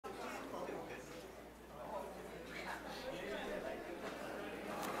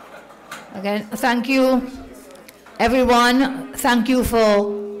Again, thank you, everyone. Thank you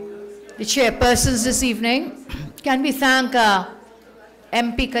for the chairpersons this evening. Can we thank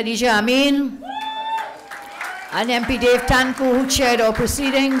MP Khadija Amin and MP Dave Tanku, who chaired our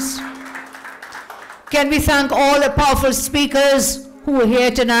proceedings. Can we thank all the powerful speakers who are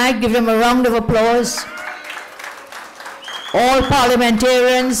here tonight? Give them a round of applause. All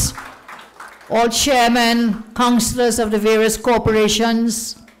parliamentarians, all chairmen, councillors of the various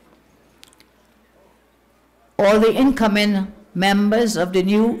corporations, all the incoming members of the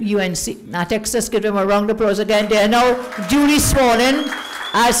new UNC. Natex, let's give them a round of applause again. They are now duly sworn in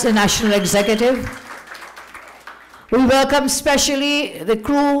as the National Executive. We welcome specially the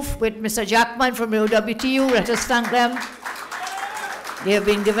crew with Mr. Jackman from the OWTU. Let us thank them. They have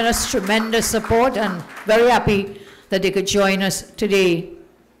been giving us tremendous support and very happy that they could join us today.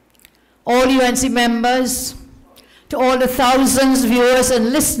 All UNC members, to all the thousands of viewers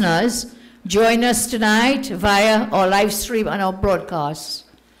and listeners, join us tonight via our live stream and our broadcasts.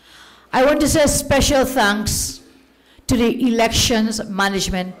 I want to say a special thanks to the elections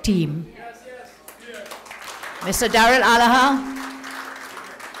management team. Mr. Daryl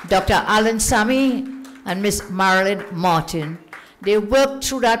Allaha, Dr. Alan Sami, and Ms. Marilyn Martin. They worked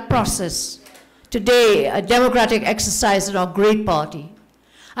through that process. Today, a democratic exercise in our great party.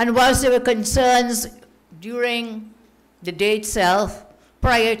 And whilst there were concerns during the day itself,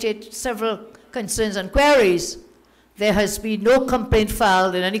 prior to it, several concerns and queries, there has been no complaint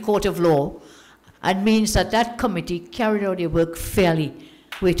filed in any court of law, and means that that committee carried out their work fairly,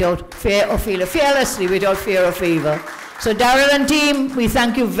 without fear or favor, fearlessly, without fear or favor. So Daryl and team, we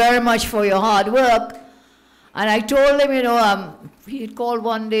thank you very much for your hard work. And I told him, you know, he had called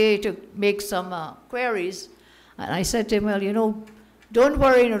one day to make some queries, and I said to him, well, you know, don't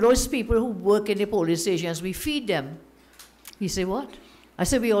worry, you know, those people who work in the polling stations, we feed them. He said, what? I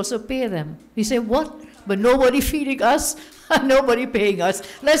said, we also pay them. He said, what? But nobody feeding us and nobody paying us.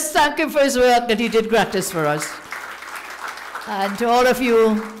 Let's thank him for his work that he did gratis for us. And to all of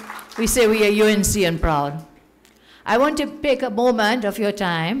you, we say we are UNC and proud. I want to take a moment of your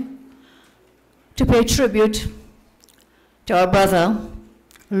time to pay tribute to our brother,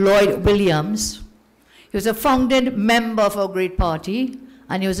 Lloyd Williams. He was a founding member of our great party,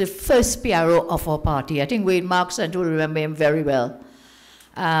 and he was the first PRO of our party. I think Wade Markson will remember him very well.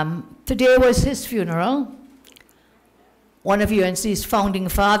 Today was his funeral. One of UNC's founding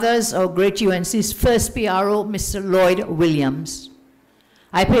fathers, our great UNC's first PRO, Mr. Lloyd Williams.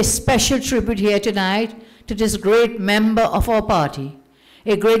 I pay special tribute here tonight to this great member of our party,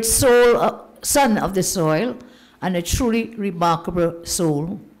 a great soul, son of the soil, and a truly remarkable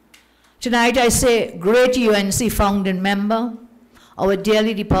soul. Tonight I say, great UNC founding member, our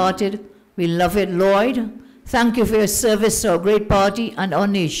dearly departed, beloved Lloyd, thank you for your service to our great party and our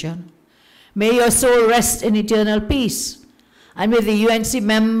nation. May your soul rest in eternal peace, and may the UNC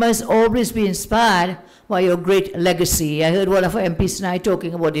members always be inspired by your great legacy. I heard one of our MPs tonight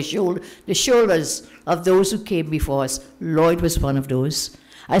talking about the shoulders of those who came before us. Lloyd was one of those.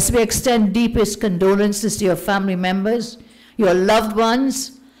 As we extend deepest condolences to your family members, your loved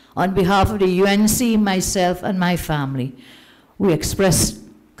ones, on behalf of the UNC, myself, and my family, we express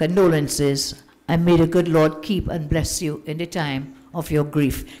condolences, and may the good Lord keep and bless you in the time of your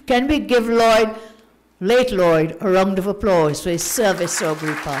grief. Can we give Lloyd, late Lloyd, a round of applause for his service to our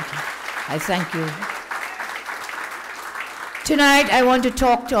great party? I thank you. Tonight, I want to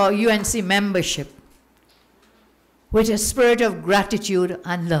talk to our UNC membership with a spirit of gratitude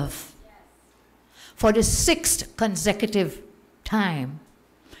and love. For the 6th consecutive time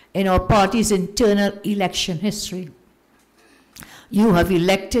in our party's internal election history, you have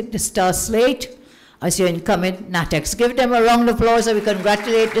elected the Star Slate as your incumbent Natex. Give them a round of applause and we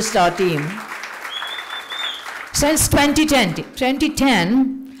congratulate the Star team. Since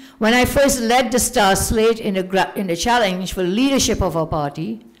 2010, when I first led the Star Slate in the challenge for leadership of our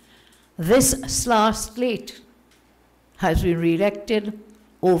party, this Star Slate has been re-elected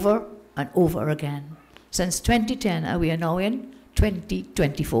over and over again. Since 2010, and we are now in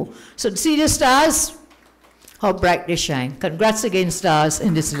 2024. So see the stars, how bright they shine. Congrats again, stars,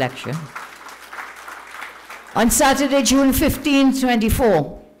 in this election. On Saturday, June 15,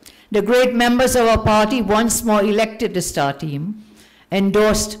 24, the great members of our party once more elected the Star team,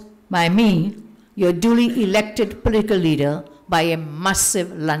 endorsed by me, your duly elected political leader, by a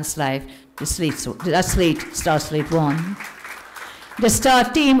massive landslide. Star Slate won. The Star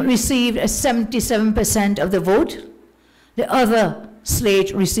team received 77% of the vote. The other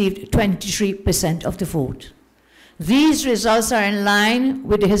slate received 23% of the vote. These results are in line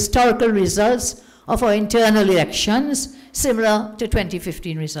with the historical results of our internal elections, similar to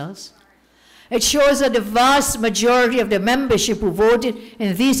 2015 results. It shows that the vast majority of the membership who voted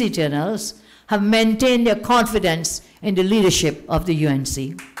in these internals have maintained their confidence in the leadership of the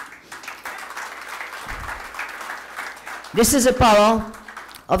UNC. This is the power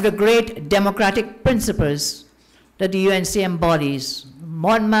of the great democratic principles that the UNC embodies.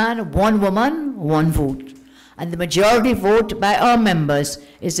 One man, one woman, one vote. And the majority vote by our members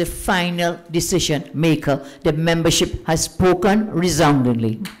is the final decision maker. The membership has spoken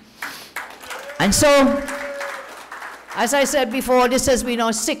resoundingly. And so, as I said before, this has been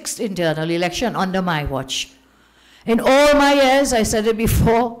our 6th internal election under my watch. In all my years, I said it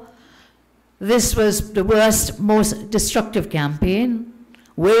before, this was the worst, most destructive campaign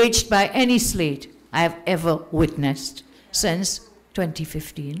waged by any slate I have ever witnessed since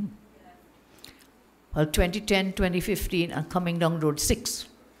 2015. Well, 2010, 2015, and coming down the road 6.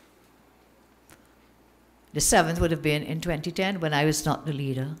 The 7th would have been in 2010 when I was not the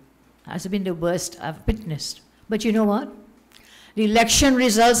leader. It has been the worst I've witnessed. But you know what? The election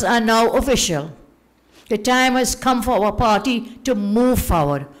results are now official. The time has come for our party to move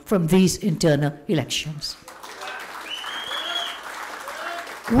forward from these internal elections.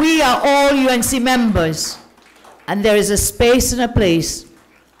 We are all UNC members, and there is a space and a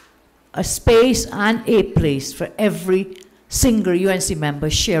place for every single UNC member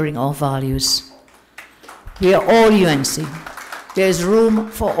sharing our values. We are all UNC. There is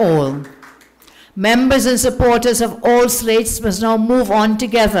room for all. Members and supporters of all slates must now move on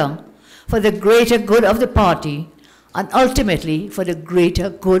together for the greater good of the party and ultimately for the greater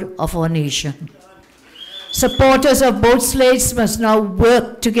good of our nation. Supporters of both slates must now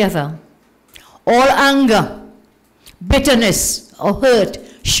work together. All anger, bitterness, or hurt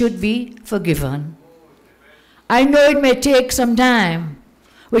should be forgiven. I know it may take some time,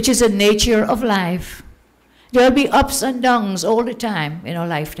 which is the nature of life. There will be ups and downs all the time in our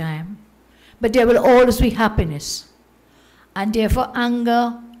lifetime, but there will always be happiness, and therefore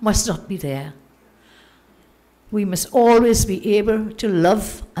anger must not be there. We must always be able to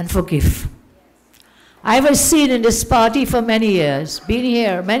love and forgive. I was seen in this party for many years, been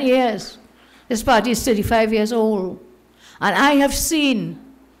here many years. This party is 35 years old. And I have seen,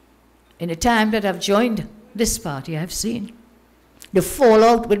 in the time that I've joined this party, I've seen the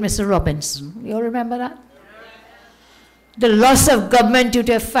fallout with Mr. Robinson. You all remember that? The loss of government due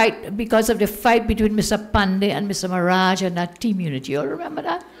to a fight, because of the fight between Mr. Pandey and Mr. Maraj and that team unity. You all remember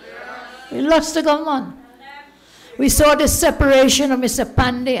that? We lost the government. We saw the separation of Mr.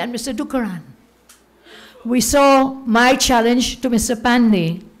 Pandey and Mr. Dukaran. We saw my challenge to Mr.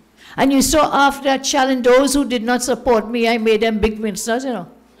 Pandey. And you saw after that challenge, those who did not support me, I made them big ministers, you know.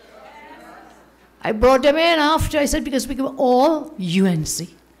 I brought them in after. I said, because we were all UNC.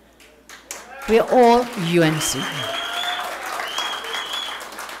 We are all UNC.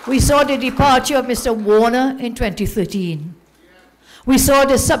 We saw the departure of Mr. Warner in 2013. We saw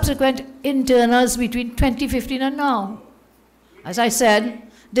the subsequent internals between 2015 and now. As I said,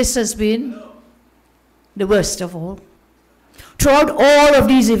 this has been the worst of all. Throughout all of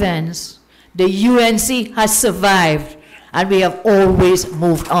these events, the UNC has survived, and we have always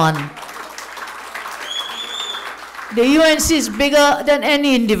moved on. The UNC is bigger than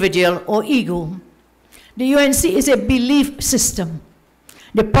any individual or ego. The UNC is a belief system.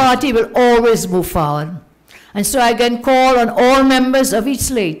 The party will always move forward. And so I again call on all members of each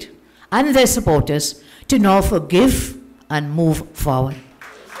slate and their supporters to now forgive and move forward.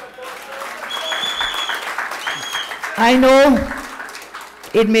 I know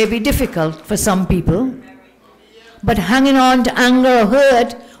it may be difficult for some people, but hanging on to anger or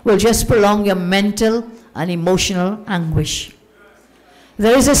hurt will just prolong your mental and emotional anguish.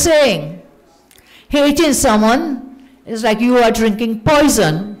 There is a saying, hating someone is like you are drinking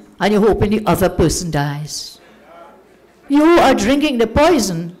poison and you're hoping the other person dies. You are drinking the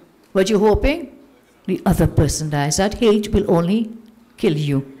poison, but you're hoping the other person dies. That hate will only kill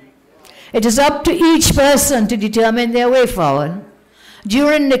you. It is up to each person to determine their way forward.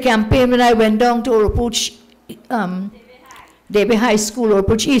 During the campaign, when I went down to Oropuch, Debe High School,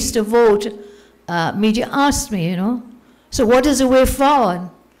 Oropuch East to vote, media asked me, so what is the way forward?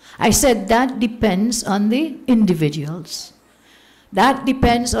 I said that depends on the individuals. That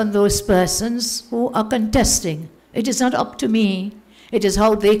depends on those persons who are contesting. It is not up to me. It is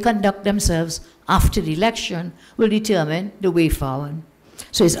how they conduct themselves after the election will determine the way forward.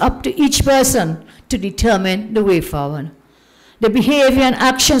 So it's up to each person to determine the way forward. The behavior and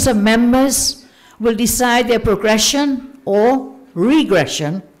actions of members will decide their progression or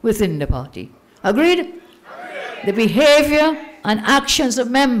regression within the party. Agreed? Agreed. The behavior and actions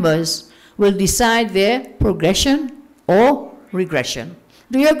of members will decide their progression or regression.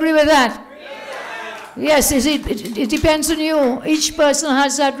 Do you agree with that? Yes. Yes, it depends on you. Each person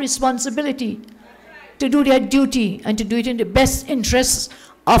has that responsibility to do their duty and to do it in the best interests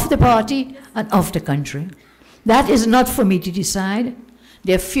of the party and of the country. That is not for me to decide.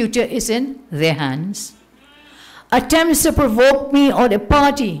 Their future is in their hands. Attempts to provoke me or the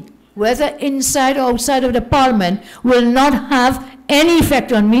party, whether inside or outside of the parliament, will not have any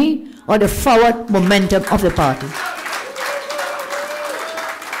effect on me or the forward momentum of the party.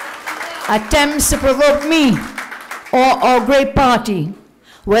 Attempts to provoke me or our great party,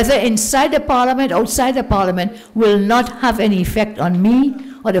 whether inside the parliament or outside the parliament, will not have any effect on me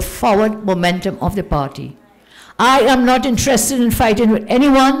or the forward momentum of the party. I am not interested in fighting with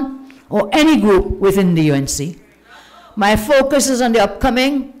anyone or any group within the UNC. My focus is on the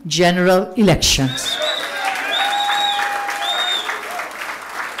upcoming general elections.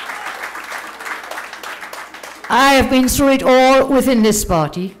 I have been through it all within this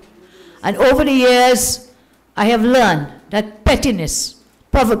party, and over the years, I have learned that pettiness,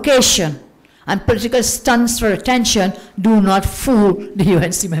 provocation, and political stunts for attention do not fool the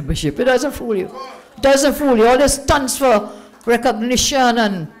UNC membership. It doesn't fool you. It doesn't fool you. All the stunts for recognition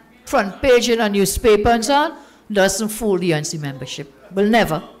and front page in a newspaper and so on doesn't fool the UNC membership. Will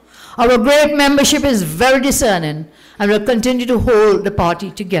never. Our great membership is very discerning and will continue to hold the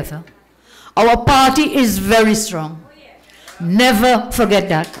party together. Our party is very strong. Never forget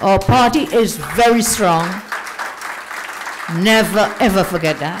that. Our party is very strong. Never, ever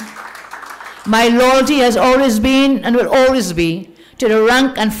forget that. My loyalty has always been and will always be to the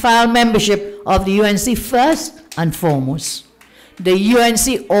rank and file membership of the UNC first and foremost. The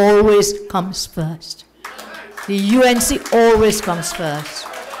UNC always comes first. The UNC always comes first.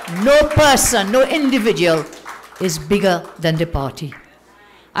 No person, no individual is bigger than the party.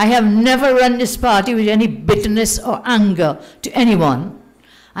 I have never run this party with any bitterness or anger to anyone,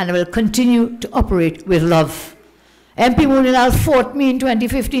 and I will continue to operate with love. MP Munilal fought me in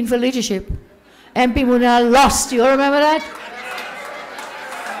 2015 for leadership. MP Munilal lost, you all remember that?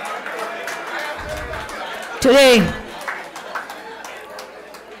 Today,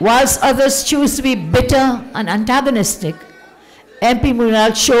 whilst others choose to be bitter and antagonistic, MP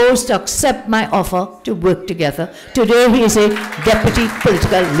Munilal chose to accept my offer to work together. Today he is a deputy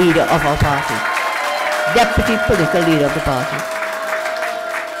political leader of our party. Deputy political leader of the party.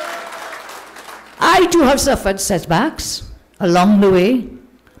 I too have suffered setbacks along the way,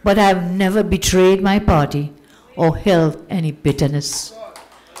 but I have never betrayed my party or held any bitterness.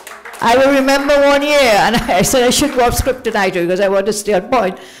 I will remember one year, and I said I should go off script tonight because I want to stay on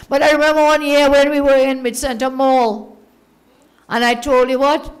point, but I remember one year when we were in Mid-Center Mall, and I told you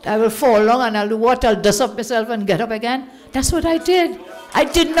what, I will fall along and I'll do what, I'll dust up myself and get up again. That's what I did. I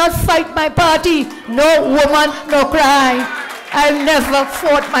did not fight my party. No woman, no cry. I've never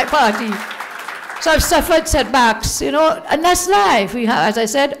fought my party. So I've suffered setbacks, you know, and that's life. We have, as I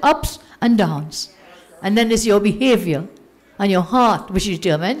said, ups and downs. And then there's your behavior and your heart, which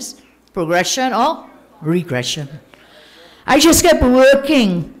determines progression or regression. I just kept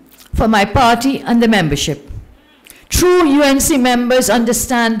working for my party and the membership. True UNC members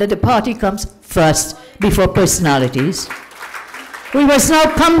understand that the party comes first before personalities. We must now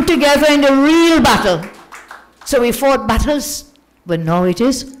come together in the real battle. So we fought battles, but now it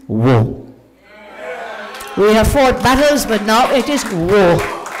is war. We have fought battles, but now it is war.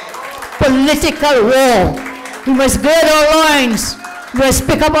 Political war. We must gird our loins. We must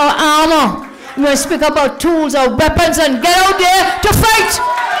pick up our armor. We must pick up our tools, our weapons, and get out there to fight.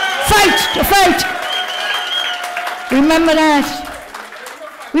 Fight, to fight. Remember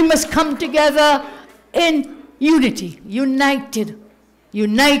that. We must come together in unity, united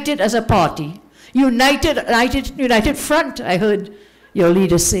as a party, united front, I heard your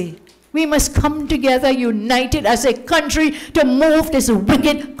leader say. We must come together united as a country to move this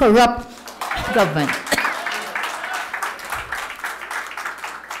wicked, corrupt government.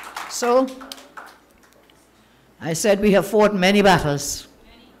 So, I said we have fought many battles.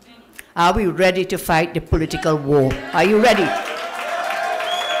 Are we ready to fight the political war? Are you ready?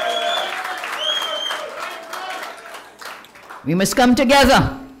 We must come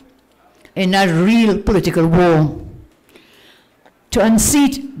together in a real political war to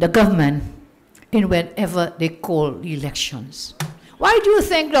unseat the government in whenever they call the elections. Why do you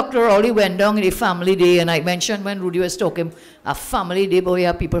think Dr. Rowley went down in a family day, and I mentioned when Rudy was talking, a family day where we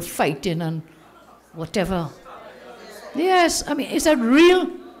have people fighting and whatever. Yes, I mean, is that real?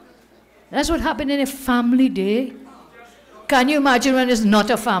 That's what happened in a family day. Can you imagine when it's not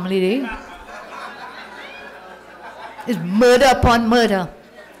a family day? It's murder upon murder,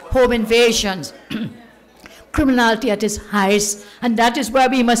 home invasions, criminality at its highest, and that is where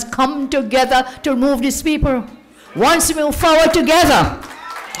we must come together to remove these people. Once we move forward together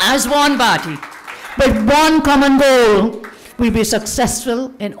as one party, with one common goal, we'll be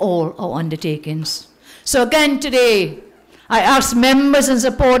successful in all our undertakings. So again today, I ask members and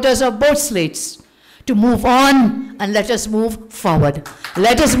supporters of both slates to move on and let us move forward.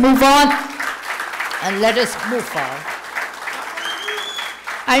 Let us move on and let us move forward.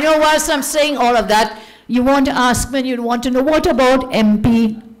 I know whilst I'm saying all of that, you want to ask me and you want to know, what about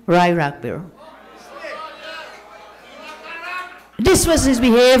MP Rai Ragbir? This was his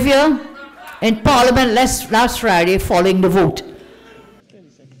behavior in Parliament last Friday following the vote.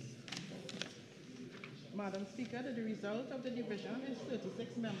 Madam Speaker, the result of the division is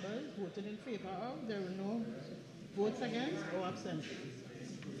 36 members voted in favor of. There were no votes against or abstentions.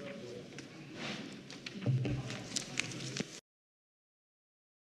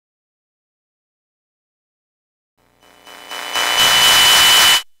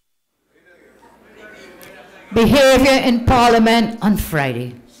 Behavior in Parliament on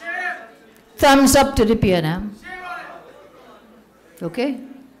Friday. Thumbs up to the PNM. Okay?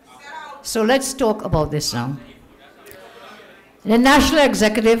 So let's talk about this now. The National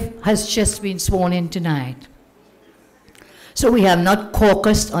Executive has just been sworn in tonight. So we have not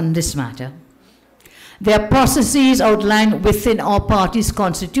caucused on this matter. There are processes outlined within our party's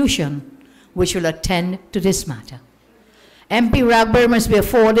constitution which will attend to this matter. MP Ragbir must be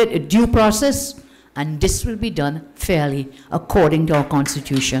afforded a due process, and this will be done fairly according to our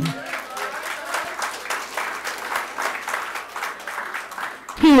constitution.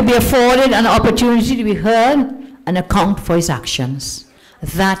 He will be afforded an opportunity to be heard and account for his actions.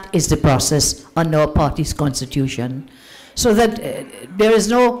 That is the process under our party's constitution. So that there is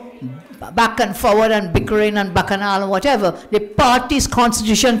no back and forward and bickering and bacchanal and whatever. The party's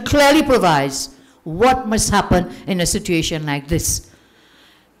constitution clearly provides what must happen in a situation like this.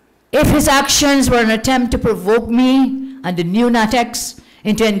 If his actions were an attempt to provoke me and the new Natex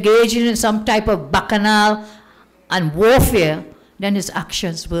into engaging in some type of bacchanal and warfare, then his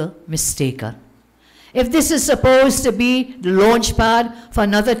actions were mistaken. If this is supposed to be the launch pad for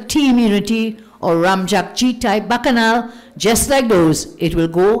another Team Unity or Ramjack G-type bacchanal, just like those, it will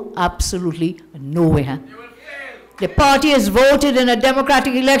go absolutely nowhere. The party has voted in a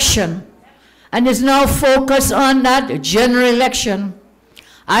democratic election and is now focused on that general election.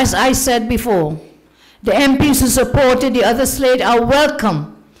 As I said before, the MPs who supported the other slate are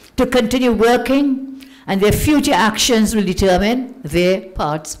welcome to continue working, and their future actions will determine their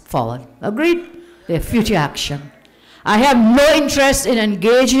paths forward. Agreed? Their future action. I have no interest in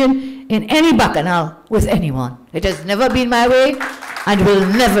engaging in any bacchanal with anyone. It has never been my way and will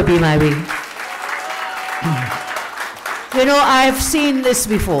never be my way. You know, I've seen this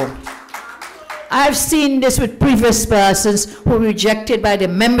before. I've seen this with previous persons who were rejected by the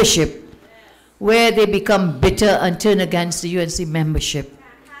membership, where they become bitter and turn against the UNC membership.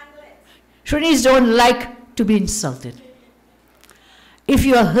 Trainees don't like to be insulted. If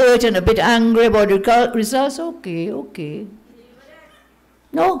you are hurt and a bit angry about the results, okay.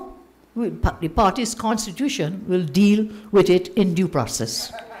 No, the party's constitution will deal with it in due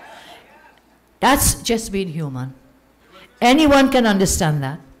process. That's just being human. Anyone can understand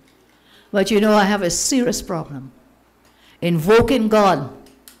that. But you know, I have a serious problem. Invoking God,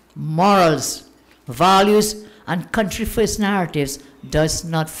 morals, values, and country-first narratives does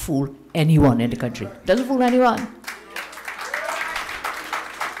not fool anyone in the country. Doesn't fool anyone.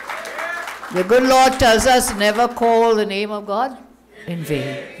 The good Lord tells us never call the name of God in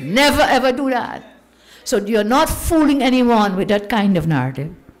vain. Never ever do that. So you're not fooling anyone with that kind of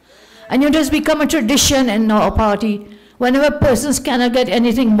narrative. And it has become a tradition in our party. Whenever persons cannot get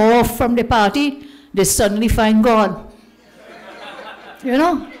anything more from the party, they suddenly find God. You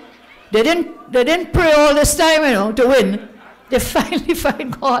know? They didn't pray all this time, you know, to win. They finally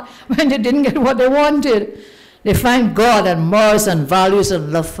find God when they didn't get what they wanted. They find God and morals and values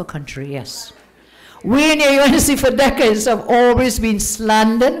and love for country, yes. We in the UNC for decades have always been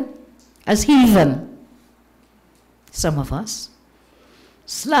slandered as heathen. Some of us.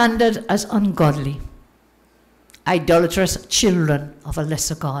 Slandered as ungodly. Idolatrous children of a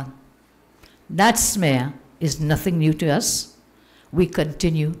lesser God. That smear is nothing new to us. We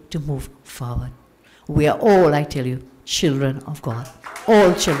continue to move forward. We are all, I tell you, children of God.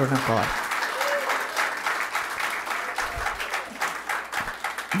 All children of God.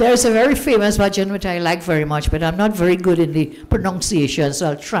 There is a very famous bhajan which I like very much, but I'm not very good in the pronunciation, so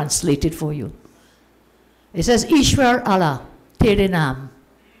I'll translate it for you. It says, Ishwar Allah, Tere Naam.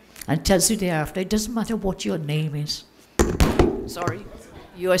 And tells you thereafter, it doesn't matter what your name is. Sorry.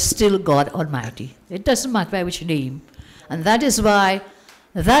 You are still God Almighty. It doesn't matter by which name. And that is why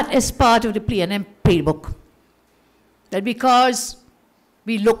that is part of the PNM playbook. That because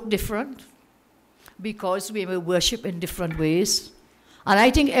we look different, because we may worship in different ways, and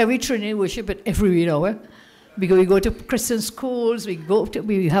I think every Trinity worship it every week now, because we go to Christian schools, we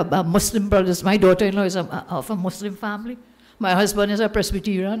have Muslim brothers. My daughter-in-law is of a Muslim family. My husband is a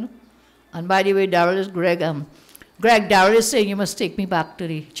Presbyterian. And by the way, Darrell is Darrell is saying, you must take me back to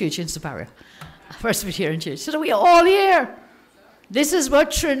the church in Siparia, Presbyterian church. So we are all here. This is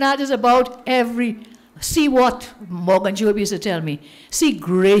what Trinidad is about. See what Morgan Job used to tell me. See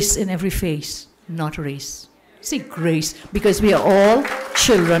grace in every face, not race. See grace, because we are all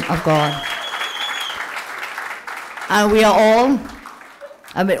children of God. And we are all,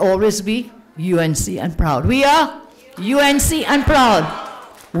 and will always be, UNC and proud. We are UNC and proud.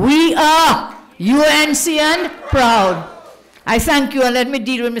 We are UNC and proud. I thank you, and let me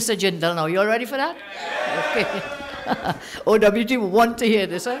deal with Mr. Jindal now. You all ready for that? Yeah. Okay. OWT want to hear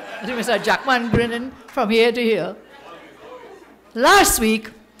this, huh? I see Mr. Jackman grinning from here to here. Last week,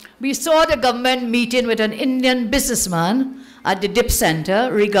 we saw the government meeting with an Indian businessman at the DIP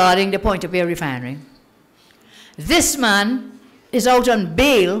Center regarding the Point of View refinery. This man is out on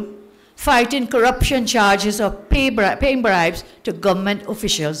bail fighting corruption charges of paying bribes to government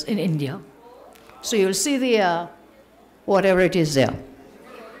officials in India. So you'll see the, whatever it is there.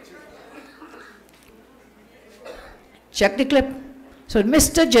 Check the clip. So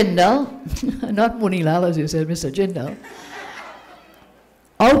Mr. Jindal, not Munilal as you said, Mr. Jindal,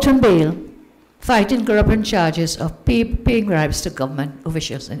 out on bail, fighting corruption charges of paying bribes to government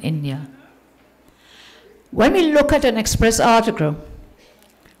officials in India. When we look at an Express article,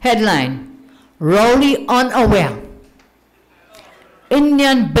 headline, Rowley unaware,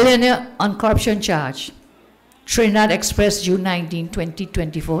 Indian billionaire on corruption charge, Trinidad Express, June 19,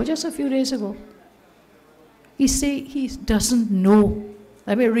 2024, just a few days ago. He say he doesn't know.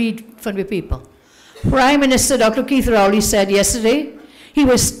 Let me read from the people. Prime Minister Dr. Keith Rowley said yesterday he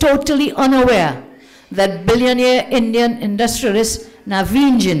was totally unaware that billionaire Indian industrialist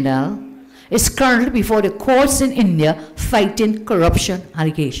Naveen Jindal is currently before the courts in India fighting corruption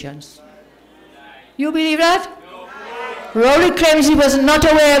allegations. You believe that? Rowley claims he was not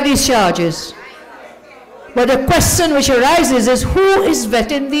aware of these charges. But the question which arises is, who is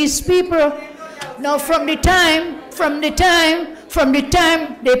vetting these people? Now from the time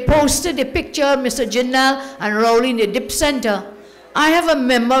they posted the picture of Mr. Jindal and Rowley in the DIP Center, I have a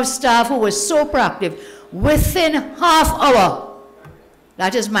member of staff who was so proactive. Within half hour,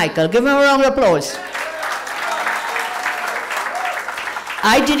 that is Michael. Give him a round of applause.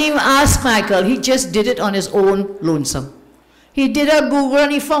 I didn't even ask Michael. He just did it on his own lonesome. He did a Google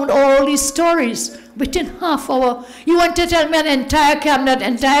and he found all these stories within half hour. You want to tell me an entire cabinet,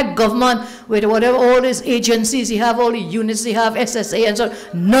 entire government, with whatever, all these agencies, you have all the units, you have SSA and so on,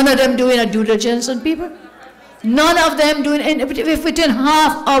 none of them doing a due diligence on people? None of them doing, and if within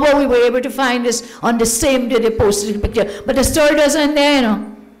half hour we were able to find this on the same day they posted the picture. But the story doesn't there, you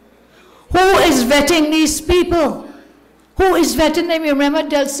know. Who is vetting these people? Who is vetting them? You remember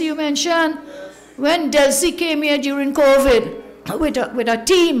Delcy you mentioned? When Delcy came here during COVID with a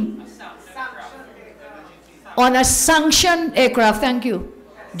team on a sanctioned aircraft, thank you,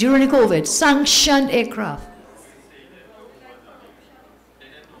 during COVID, sanctioned aircraft.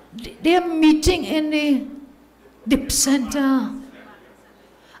 They are meeting in the DIP Center.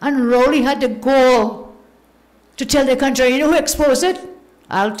 And Rowley had the goal to tell the country, you know who exposed it?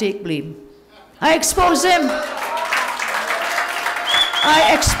 I'll take blame. I exposed him.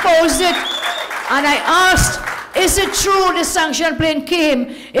 I exposed it. And I asked, is it true the sanction plane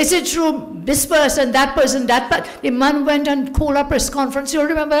came? Is it true this person, that person, that person? The man went and called a press conference. You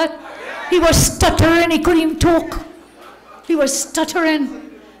remember that? He was stuttering. He couldn't even talk. He was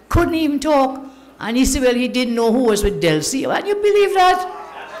stuttering. Couldn't even talk. And he said, well, he didn't know who was with Delcy. And you believe that?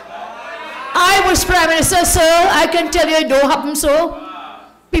 I was Prime Minister, sir. I can tell you it don't happen so.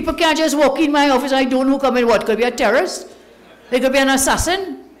 People can't just walk in my office. I don't know who come in. What? Could be a terrorist? It could be an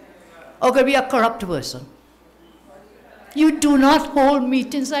assassin? Or could be a corrupt person? You do not hold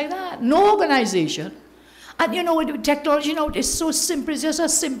meetings like that. No organization. And you know, with technology now, it's so simple. It's just a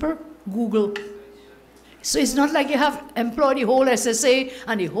simple Google. So it's not like you have employed the whole SSA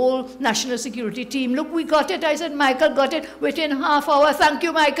and the whole national security team. Look, we got it. I said, Michael got it within half hour. Thank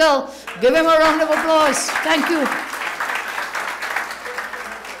you, Michael. Give him a round of applause. Thank you.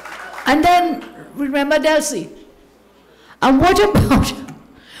 And then, remember Delcy. And what about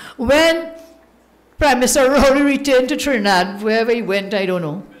when Prime Minister Rowley returned to Trinidad, wherever he went, I don't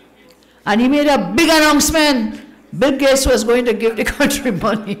know, and he made a big announcement Bill Gates was going to give the country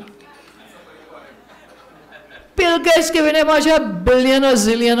money. Bill Gates giving him much, $1 billion or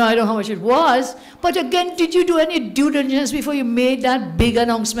zillion, I don't know how much it was. But again, did you do any due diligence before you made that big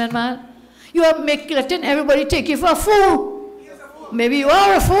announcement, man? You are letting everybody take you for a fool. Maybe you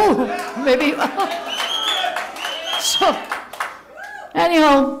are a fool. Maybe you are. So,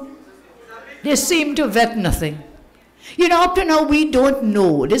 anyhow, they seem to vet nothing. You know, up to now, we don't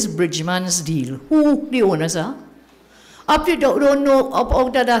know this Bridgman's deal, who the owners are. Up to don't know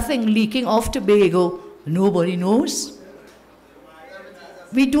about that thing leaking off Tobago. Nobody knows.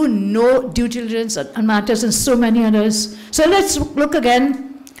 We do no due diligence on matters and so many others. So let's look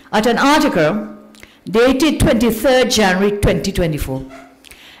again at an article dated 23rd January 2024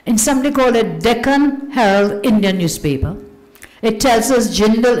 in something called a Deccan Herald Indian newspaper. It tells us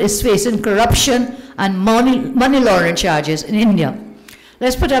Jindal is facing corruption and money laundering charges in India.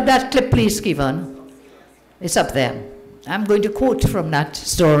 Let's put up that clip, please, Kevin. It's up there. I'm going to quote from that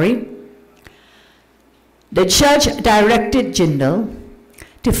story. The judge directed Jindal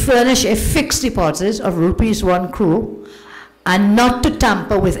to furnish a fixed deposit of ₹1 crore and not to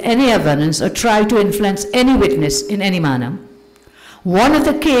tamper with any evidence or try to influence any witness in any manner. One of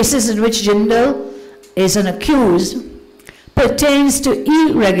the cases in which Jindal is an accused pertains to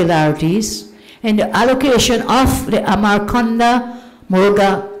irregularities in the allocation of the Amarkonda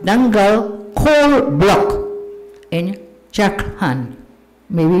Murga Dangal coal block in Jharkhand.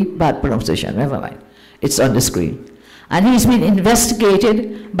 Maybe bad pronunciation, never mind. It's on the screen. And he's been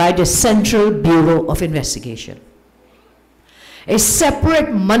investigated by the Central Bureau of Investigation. A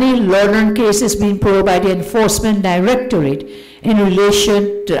separate money laundering case is being probed by the Enforcement Directorate in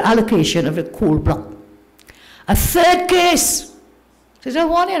relation to the allocation of the coal block. A third case, there's a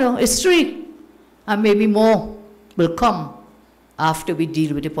one, it's 3, and maybe more will come after we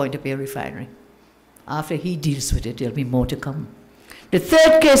deal with the Point-of-Pear refinery. After he deals with it, there'll be more to come. The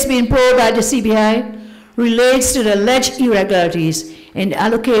third case being probed by the CBI relates to the alleged irregularities in the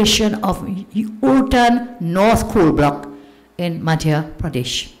allocation of Urtan North Coal Block in Madhya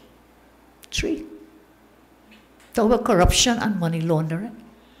Pradesh. 3. Talk about corruption and money laundering.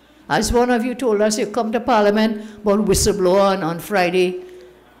 As one of you told us, you come to Parliament about whistleblower on Friday,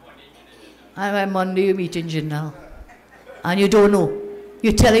 and on Monday you meet in Jindal. And you don't know.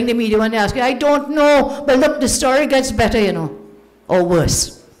 You're telling the media when they ask you, I don't know, but look, the story gets better, or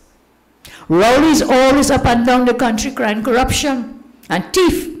worse. Rowdies always up and down the country crying corruption and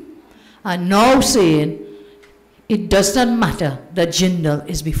thief, and now saying it does not matter that Jindal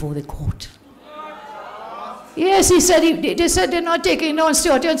is before the court. Yes, he said, they said they're not taking no,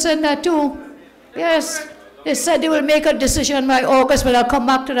 Stuart said that too. Yes, they said they will make a decision by August, but I'll come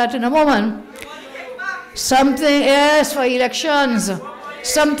back to that in a moment. Something, yes, for elections.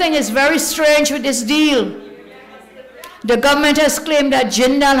 Something is very strange with this deal. The government has claimed that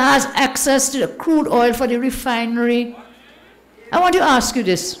Jindal has access to the crude oil for the refinery. I want to ask you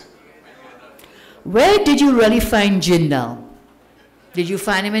this. Where did you really find Jindal? Did you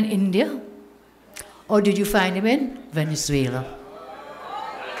find him in India? Or did you find him in Venezuela?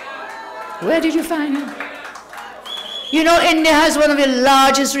 Where did you find him? You know, India has one of the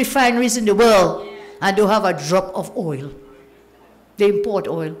largest refineries in the world, and they have a drop of oil. They import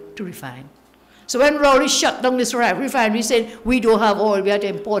oil to refine. So when Rowley shut down this refinery, he said, we don't have oil, we have to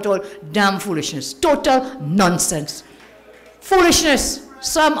import oil. Damn foolishness. Total nonsense. Foolishness.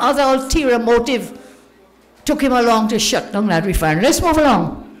 Some other ulterior motive took him along to shut down that refinery. Let's move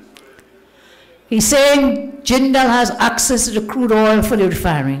along. He's saying Jindal has access to the crude oil for the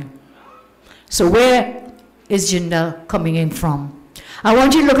refinery. So where is Jindal coming in from? I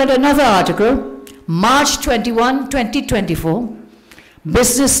want you to look at another article, March 21, 2024.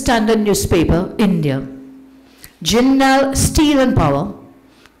 Business Standard newspaper, India. Jindal Steel and Power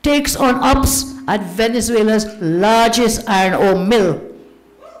takes on ops at Venezuela's largest iron ore mill.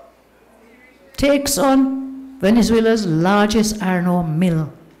 Takes on Venezuela's largest iron ore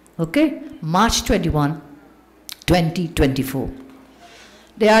mill. Okay? March 21, 2024.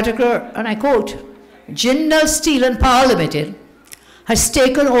 The article, and I quote, Jindal Steel and Power Limited has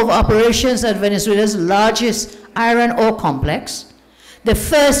taken over operations at Venezuela's largest iron ore complex, the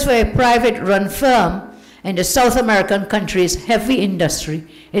first for a private-run firm in the South American country's heavy industry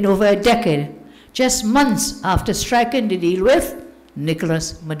in over a decade, just months after striking the deal with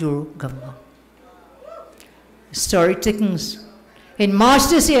Nicolas Maduro government. The story thickens. In March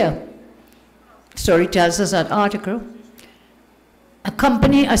this year, the story tells us that article, a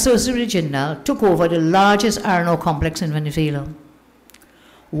company associated with Jindal took over the largest iron ore complex in Venezuela.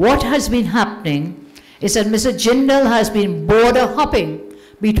 What has been happening is that Mr. Jindal has been border hopping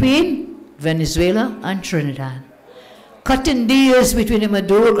between Venezuela and Trinidad. cutting deals between the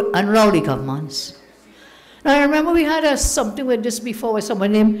Maduro and Rowley governments. Now, I remember we had something with this before with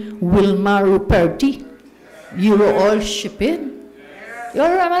someone named Wilma Ruperti, Euro Oil shipping. You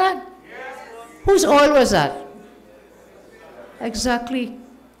all remember that? Whose oil was that? Exactly.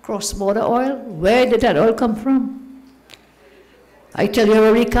 Cross-border oil. Where did that oil come from? I tell you, I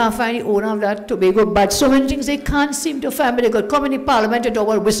really can't find the owner of that Tobago, but so many things they can't seem to find, but they could come in the parliament and talk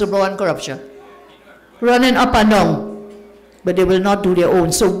about whistleblower and corruption. Running up and down. But they will not do their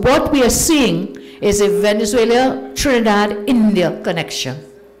own. So what we are seeing is a Venezuela, Trinidad, India connection.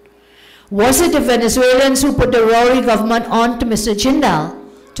 Was it the Venezuelans who put the Rowley government on to Mr. Jindal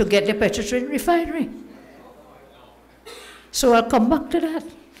to get the Petrotrin refinery? So I'll come back to that.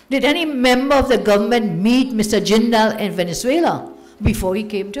 Did any member of the government meet Mr. Jindal in Venezuela before he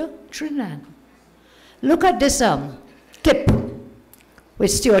came to Trinidad? Look at this clip with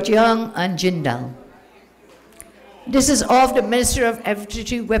Stuart Young and Jindal. This is off the Ministry of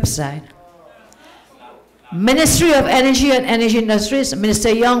Energy website. Ministry of Energy and Energy Industries, Minister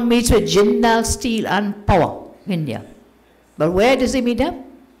Young meets with Jindal Steel and Power, India. But where does he meet them?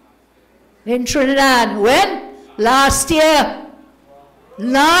 In Trinidad. When? Last year.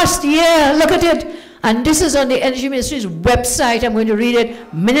 Last year. Look at it. And this is on the Energy Ministry's website. I'm going to read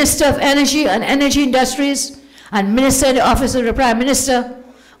it. Minister of Energy and Energy Industries and Minister in the Office of the Prime Minister,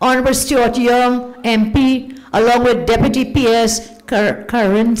 Honorable Stuart Young, MP, along with Deputy PS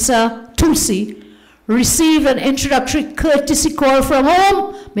Karinsa Tulsi, received an introductory courtesy call from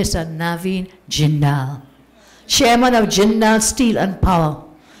whom? Mr. Naveen Jindal, Chairman of Jindal Steel and Power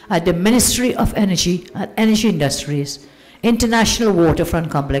at the Ministry of Energy and Energy Industries, International Waterfront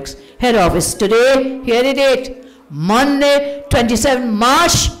Complex, head office. Today, here the date, Monday, 27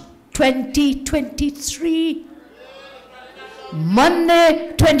 March 2023.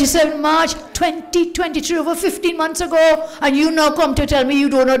 Monday, 27 March 2023, over 15 months ago, and you now come to tell me you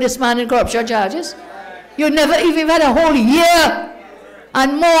don't know this man in corruption charges? You never even had a whole year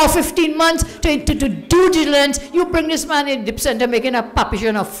and more, 15 months to do diligence. You bring this man in the center making a papish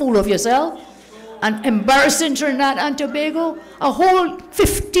and a fool of yourself and embarrassing Trinidad and Tobago. A whole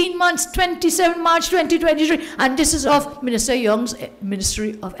 15 months, 27 March 2023, and this is off Minister Young's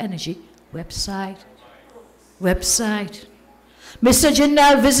Ministry of Energy website. Mr.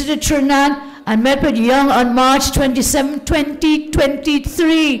 Jindal visited Trinidad and met with Young on March 27,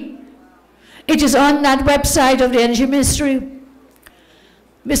 2023. It is on that website of the Energy Ministry.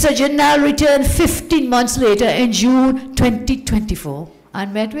 Mr. Jindal returned 15 months later in June 2024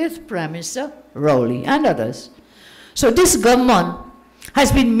 and met with Prime Minister Rowley and others. So this government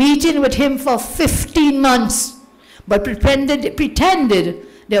has been meeting with him for 15 months, but pretended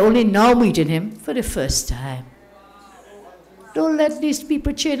they're only now meeting him for the first time. Don't let these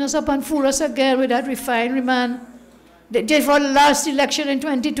people chain us up and fool us again with that refinery, man. They did for the last election in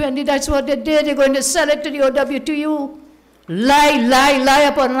 2020, that's what they did. They're going to sell it to the OWTU. Lie, lie, lie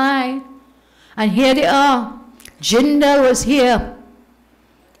upon lie. And here they are. Jindal was here,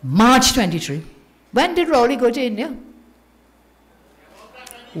 March 23. When did Rowley go to India?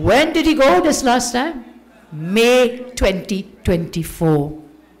 When did he go this last time? May 2024.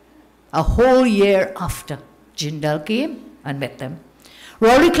 A whole year after Jindal came and met them.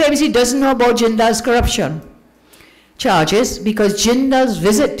 Rowley claims he doesn't know about Jindal's corruption charges because Jindal's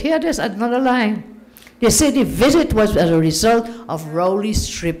visit, here there's another line. They say the visit was as a result of Rowley's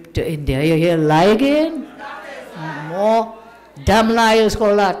trip to India. You hear lie again? More damn liars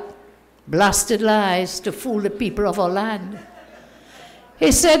call that. Blasted lies to fool the people of our land.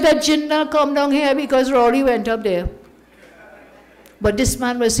 He said that Jindal come down here because Rowley went up there. But this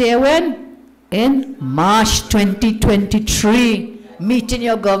man was here when? In March 2023, meeting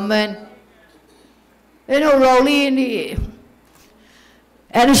your government. You know, Rowley and the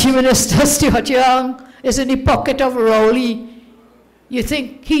Energy Minister Stuart Young is in the pocket of Rowley. You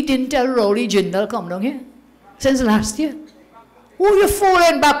think he didn't tell Rowley Jindal come down here since last year? Who you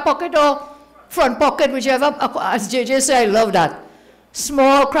fooling, back pocket or front pocket, whichever? As JJ said, I love that.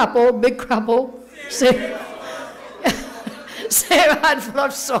 Small crapo, big crapo, same handful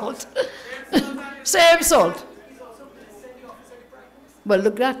of salt. Same salt. But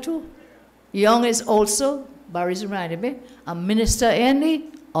look at that too. Young is also, Barry's reminded me, a minister in the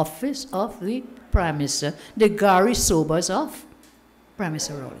office of the Prime Minister, the Gary Sobers of Prime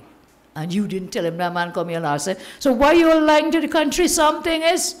Minister Rowley. And you didn't tell him that man come here last night. So why are you lying to the country? Something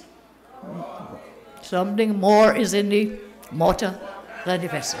more is in the mortar than the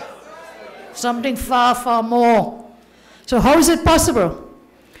vessel. Something far, far more. So how is it possible?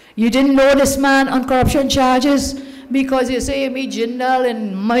 You didn't know this man on corruption charges because you say you meet Jindal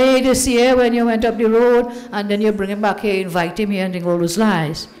in May this year when you went up the road, and then you bring him back here, invite him here, and think all those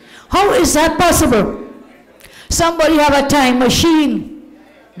lies. How is that possible? Somebody have a time machine.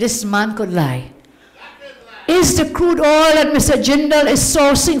 This man could lie. Is the crude oil that Mr. Jindal is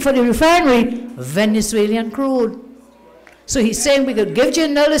sourcing for the refinery Venezuelan crude? So he's saying we could give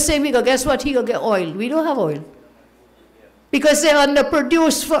Jindal the same, we could, guess what, he could get oil. We don't have oil. Because they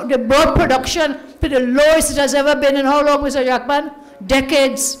underproduce, they brought production to the lowest it has ever been in how long, Mr. Jackman?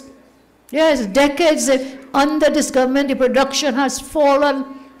 Decades. Yes, decades. Under this government, the production has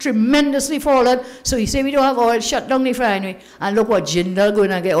fallen, tremendously fallen. So he say we don't have oil, shut down the refinery. And look what Jindal going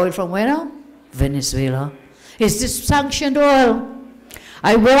to get oil from where now? Venezuela. Is this sanctioned oil?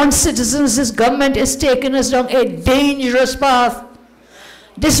 I warn citizens, this government is taking us down a dangerous path.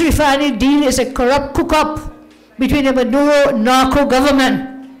 This refinery deal is a corrupt cook-up between the Maduro narco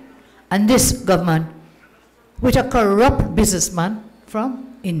government and this government with a corrupt businessman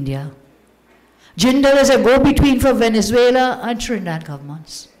from India. Jindal is a go-between for Venezuela and Trinidad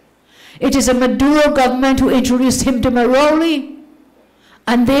governments. It is a Maduro government who introduced him to Maroli,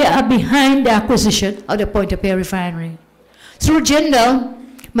 and they are behind the acquisition of the Point-a-Pear refinery. Through Jindal,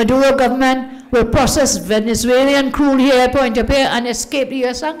 Maduro government will process Venezuelan crude here at Point-a-Pear and escape the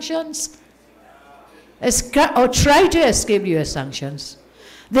US sanctions. Or try to escape the US sanctions.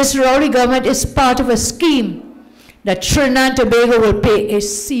 This Rowley government is part of a scheme that Trinidad and Tobago will pay a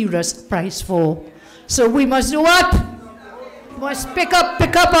serious price for. So we must do what? We must pick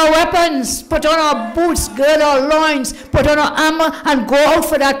up our weapons, put on our boots, gird our loins, put on our armor, and go out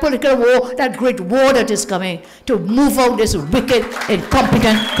for that political war, that great war that is coming, to move out this wicked,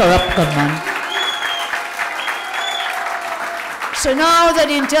 incompetent, corrupt government. So now that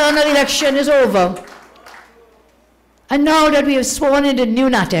the internal election is over, and now that we have sworn in the new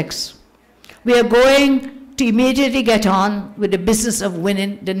NATEX, we are going to immediately get on with the business of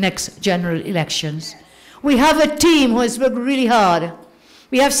winning the next general elections. We have a team who has worked really hard.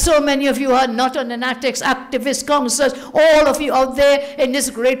 We have so many of you who are not on the NATEX, activists, councillors, all of you out there in this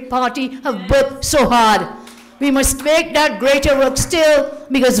great party have worked so hard. We must make that greater work still,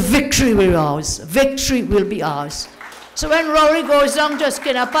 because victory will be ours. Victory will be ours. So when Rory goes down to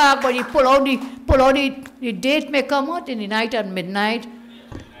Skinner Park, but you pull out the date may come out in the night at midnight,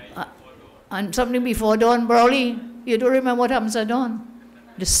 and something before dawn, Broly, you don't remember what happens at dawn?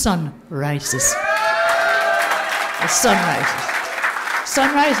 The sun rises. The sun rises.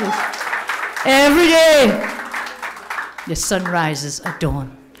 Sun rises. Every day, the sun rises at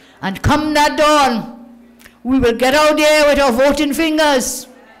dawn. And come that dawn, we will get out there with our voting fingers.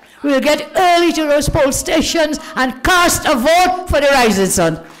 We will get early to those poll stations and cast a vote for the rising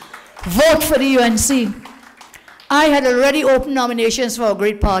sun. Vote for the UNC. I had already opened nominations for a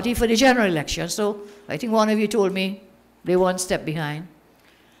great party for the general election, so I think one of you told me they one step behind.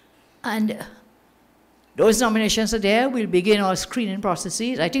 And those nominations are there. We'll begin our screening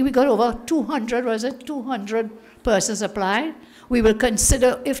processes. I think we got over 200, was it? 200 persons applied. We will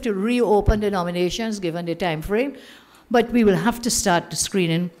consider if to reopen the nominations given the time frame, but we will have to start the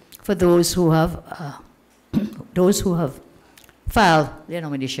screening for those who have filed their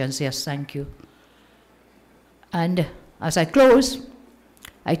nominations. Yes, thank you. And as I close,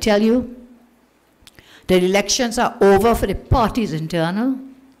 I tell you that elections are over for the party's internal.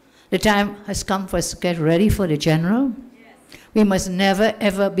 The time has come for us to get ready for the general. Yes. We must never,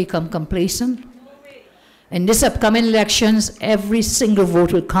 ever become complacent. In this upcoming elections, every single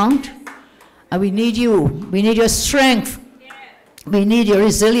vote will count. And we need you. We need your strength. Yes. We need your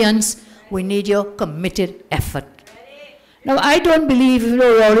resilience. We need your committed effort. Now, I don't believe, you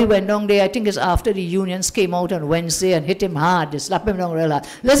know, Rory went down there, I think it's after the unions came out on Wednesday and hit him hard. They slapped him down real hard.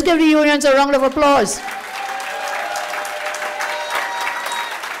 Let's give the unions a round of applause.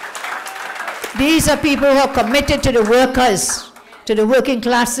 These are people who are committed to the workers, to the working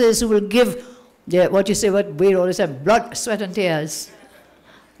classes, who will give their, what you say, what Wade always said, blood, sweat, and tears.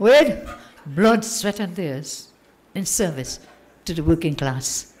 Wade? Blood, sweat, and tears in service to the working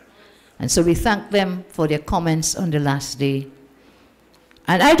class. And so we thank them for their comments on the last day.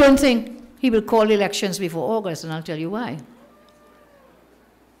 And I don't think he will call elections before August, and I'll tell you why.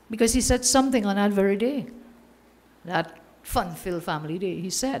 Because he said something on that very day, that fun-filled family day. He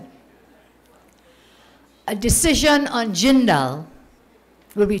said, a decision on Jindal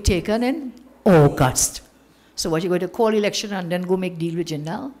will be taken in August. So what, you're going to call election and then go make deal with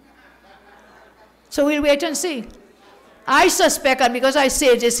Jindal? So we'll wait and see. I suspect, and because I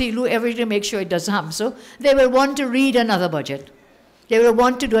say this, he'll do everything to make sure it doesn't happen. So they will want to read another budget. They will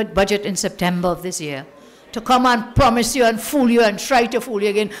want to do a budget in September of this year. to come and promise you and fool you and try to fool you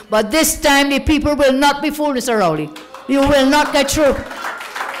again. But this time the people will not be fooled, Mr. Rowley. You will not get through.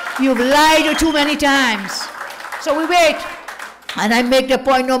 You've lied too many times. So we wait. And I make the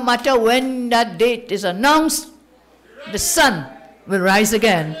point, no matter when that date is announced, the sun will rise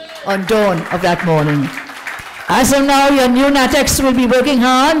again on dawn of that morning. As of now, your new NATEX will be working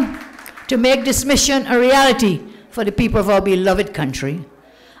hard to make this mission a reality for the people of our beloved country.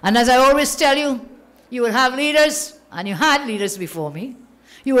 And as I always tell you, you will have leaders, and you had leaders before me.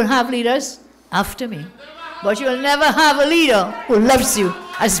 You will have leaders after me. But you will never have a leader who loves you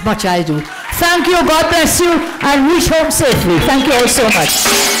as much as I do. Thank you, God bless you, and reach home safely. Thank you all so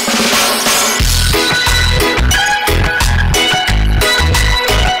much.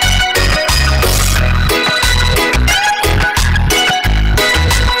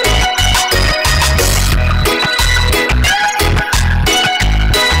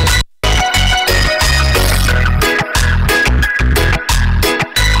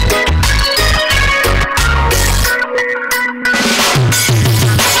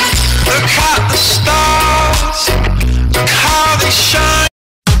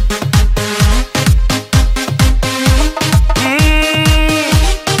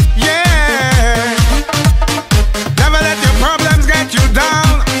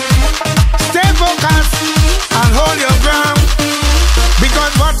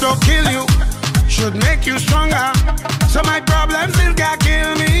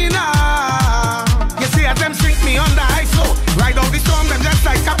 Ride out the storm, them just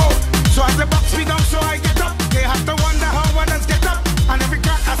like a boat.